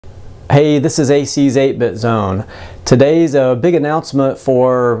Hey, this is AC's 8-Bit Zone. Today's a big announcement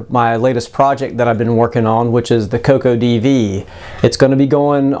for my latest project that I've been working on, which is the Coco DV. It's going to be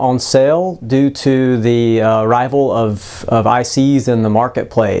going on sale due to the arrival of ICs in the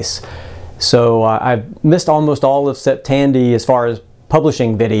marketplace. So I've missed almost all of Septandy as far as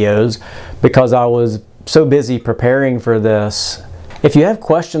publishing videos because I was so busy preparing for this. If you have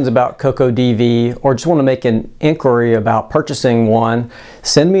questions about Coco DV or just want to make an inquiry about purchasing one,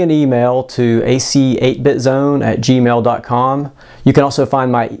 send me an email to ac8bitzone@gmail.com. You can also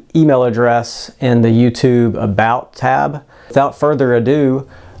find my email address in the YouTube About tab. Without further ado,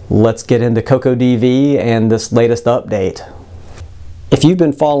 let's get into Coco DV and this latest update. If you've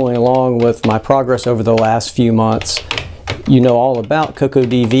been following along with my progress over the last few months, you know all about Coco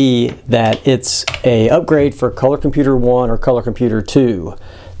DV, that it's an upgrade for Color Computer 1 or Color Computer 2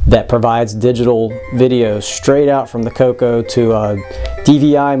 that provides digital video straight out from the Coco to a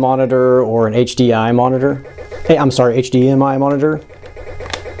DVI monitor or an HDMI monitor.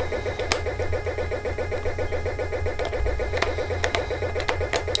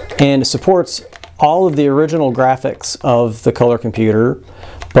 And it supports all of the original graphics of the Color Computer,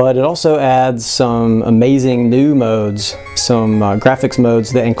 but it also adds some amazing new modes, some graphics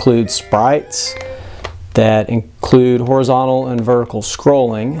modes that include sprites, that include horizontal and vertical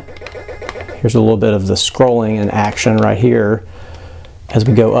scrolling. Here's a little bit of the scrolling in action right here as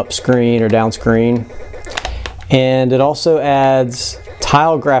we go up screen or down screen. And it also adds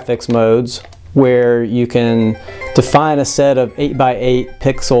tile graphics modes where you can define a set of 8x8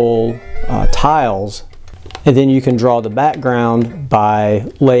 pixel tiles, and then you can draw the background by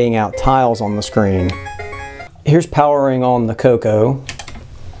laying out tiles on the screen. Here's powering on the Coco,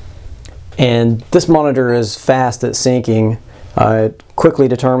 and this monitor is fast at syncing. It quickly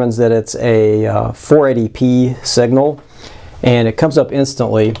determines that it's a 480p signal, and it comes up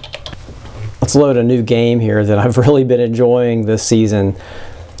instantly. Let's load a new game here that I've really been enjoying this season.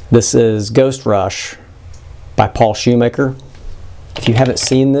 This is Ghost Rush by Paul Shoemaker. If you haven't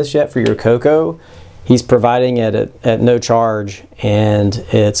seen this yet for your Coco, he's providing it at no charge, and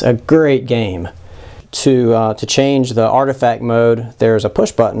it's a great game. To change the artifact mode, there's a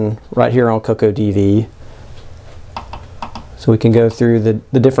push button right here on Coco DV. So we can go through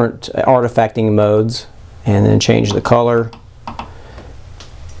the different artifacting modes and then change the color.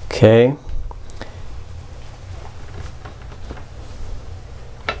 Okay.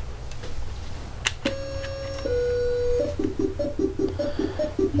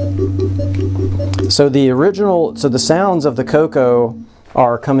 So the sounds of the Coco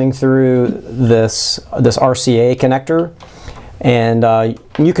are coming through this RCA connector, and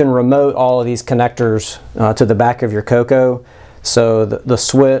you can remote all of these connectors to the back of your Coco. So the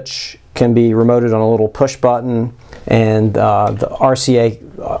switch can be remoted on a little push button, and the RCA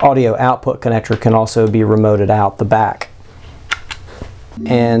audio output connector can also be remoted out the back.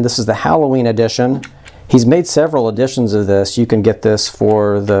 And this is the Halloween edition. He's made several editions of this. You can get this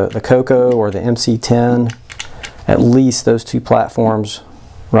for the Coco or the MC10, at least those two platforms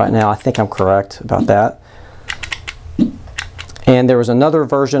right now. I think I'm correct about that. And there was another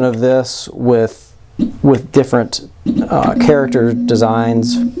version of this with different character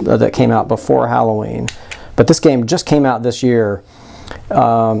designs that came out before Halloween. But this game just came out this year.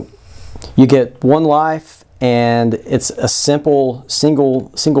 You get one life, and it's a simple single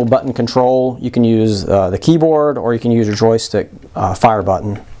button control. You can use the keyboard, or you can use your joystick fire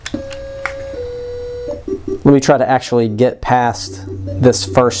button. Let me try to actually get past this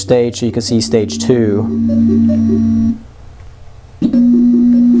first stage so you can see stage 2.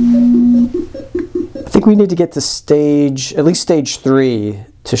 I think we need to get to at least stage 3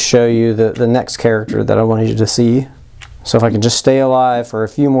 to show you the next character that I wanted you to see. So if I can just stay alive for a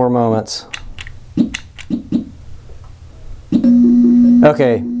few more moments.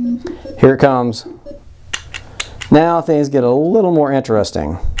 Okay, here it comes. Now things get a little more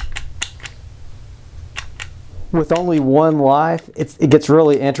interesting. With only one life, it gets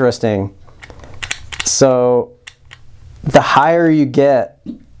really interesting. So the higher you get,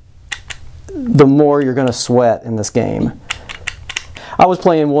 the more you're going to sweat in this game. I was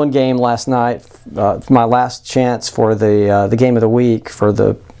playing one game last night, my last chance for the game of the week, for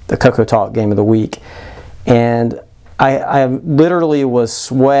the Coco Talk game of the week, and I literally was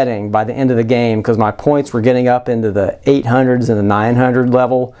sweating by the end of the game because my points were getting up into the 800s and the 900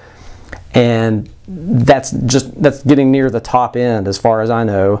 level, and that's getting near the top end as far as I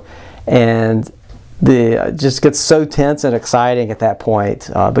know, and it just gets so tense and exciting at that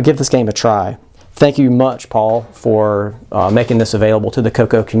point. But give this game a try. Thank you much, Paul, for making this available to the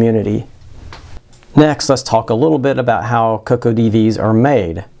Coco community. Next, let's talk a little bit about how Coco DVs are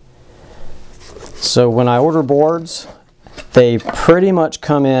made. So when I order boards, they pretty much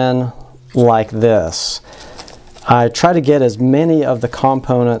come in like this. I try to get as many of the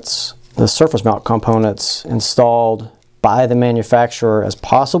components, the surface mount components, installed by the manufacturer as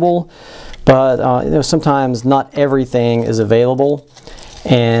possible, but you know, sometimes not everything is available,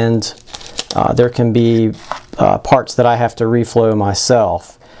 and there can be parts that I have to reflow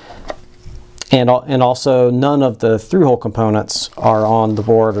myself. And also none of the through-hole components are on the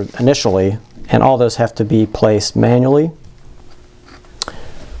board initially, and all those have to be placed manually.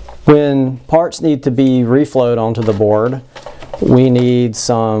 When parts need to be reflowed onto the board, we need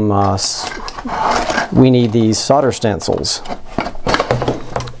these solder stencils.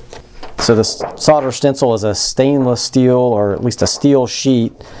 So the solder stencil is a stainless steel, or at least a steel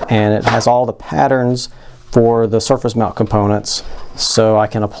sheet, and it has all the patterns for the surface mount components, so I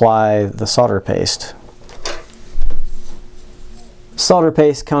can apply the solder paste. Solder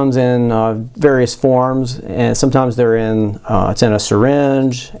paste comes in various forms, and sometimes it's in a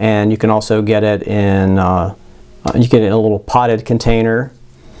syringe, and you can also get it in a little potted container.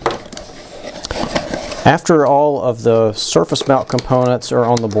 After all of the surface mount components are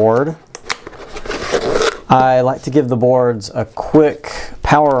on the board, I like to give the boards a quick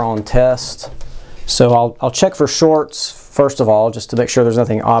power on test. So I'll check for shorts first of all, just to make sure there's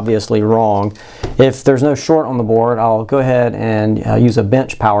nothing obviously wrong. If there's no short on the board, I'll go ahead and use a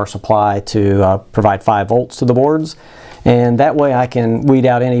bench power supply to provide 5 volts to the boards, and that way I can weed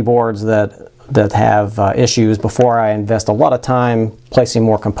out any boards that have issues before I invest a lot of time placing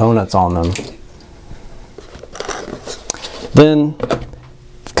more components on them. Then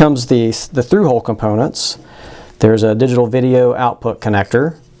comes the through-hole components. There's a digital video output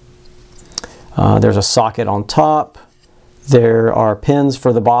connector. There's a socket on top. There are pins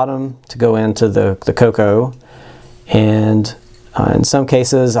for the bottom to go into the CoCo, and in some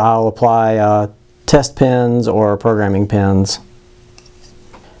cases I'll apply test pins or programming pins.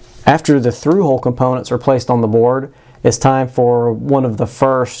 After the through-hole components are placed on the board, it's time for one of the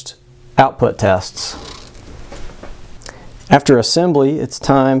first output tests. After assembly, it's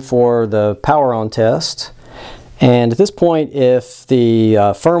time for the power on test, and at this point, if the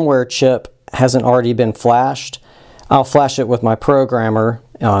firmware chip hasn't already been flashed, I'll flash it with my programmer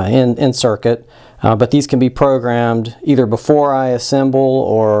in circuit, but these can be programmed either before I assemble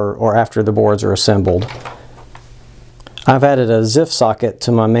or after the boards are assembled. I've added a ZIF socket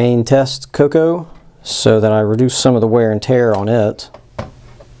to my main test CoCo so that I reduce some of the wear and tear on it.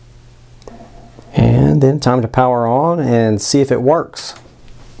 And then time to power on and see if it works.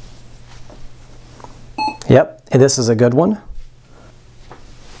 Yep, this is a good one.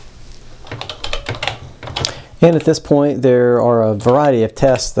 And at this point, there are a variety of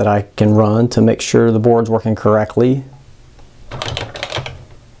tests that I can run to make sure the board's working correctly.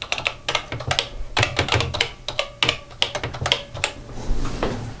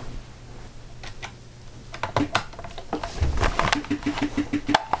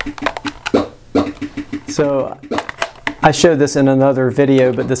 So I showed this in another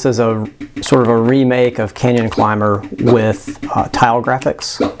video, but this is a sort of a remake of Canyon Climber with tile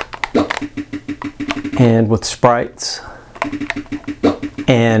graphics and with sprites,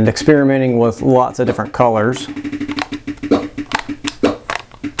 and experimenting with lots of different colors.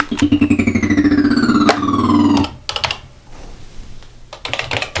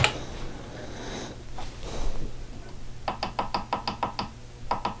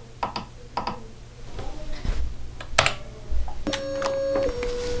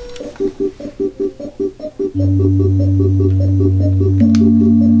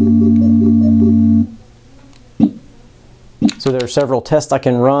 So there are several tests I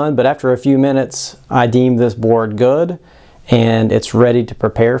can run, but after a few minutes I deem this board good and it's ready to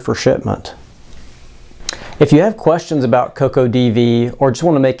prepare for shipment. If you have questions about CoCoDV or just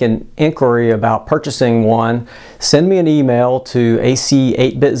want to make an inquiry about purchasing one, send me an email to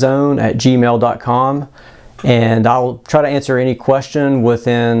ac8bitzone@gmail.com, and I'll try to answer any question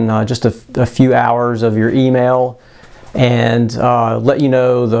within just a few hours of your email, and let you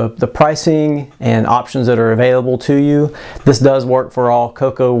know the pricing and options that are available to you. This does work for all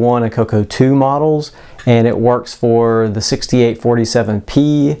CoCo 1 and CoCo 2 models, and it works for the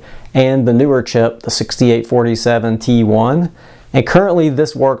 6847P and the newer chip, the 6847T1. And currently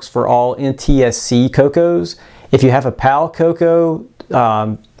this works for all NTSC CoCos. If you have a PAL CoCo,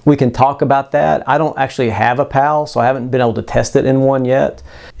 we can talk about that. I don't actually have a PAL, so I haven't been able to test it in one yet.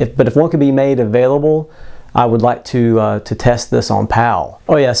 But if one can be made available, I would like to test this on PAL.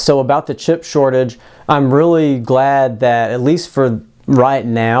 Oh yeah, so about the chip shortage, I'm really glad that at least for right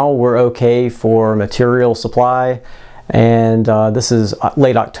now we're okay for material supply. and this is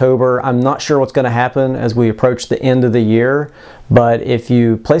late October. I'm not sure what's going to happen as we approach the end of the year, but if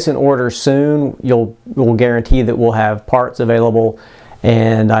you place an order soon, we'll guarantee that we'll have parts available,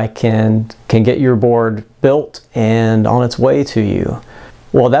 and I can get your board built and on its way to you.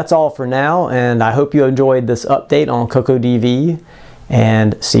 Well, that's all for now, and I hope you enjoyed this update on CoCoDV,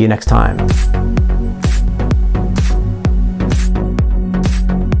 and see you next time.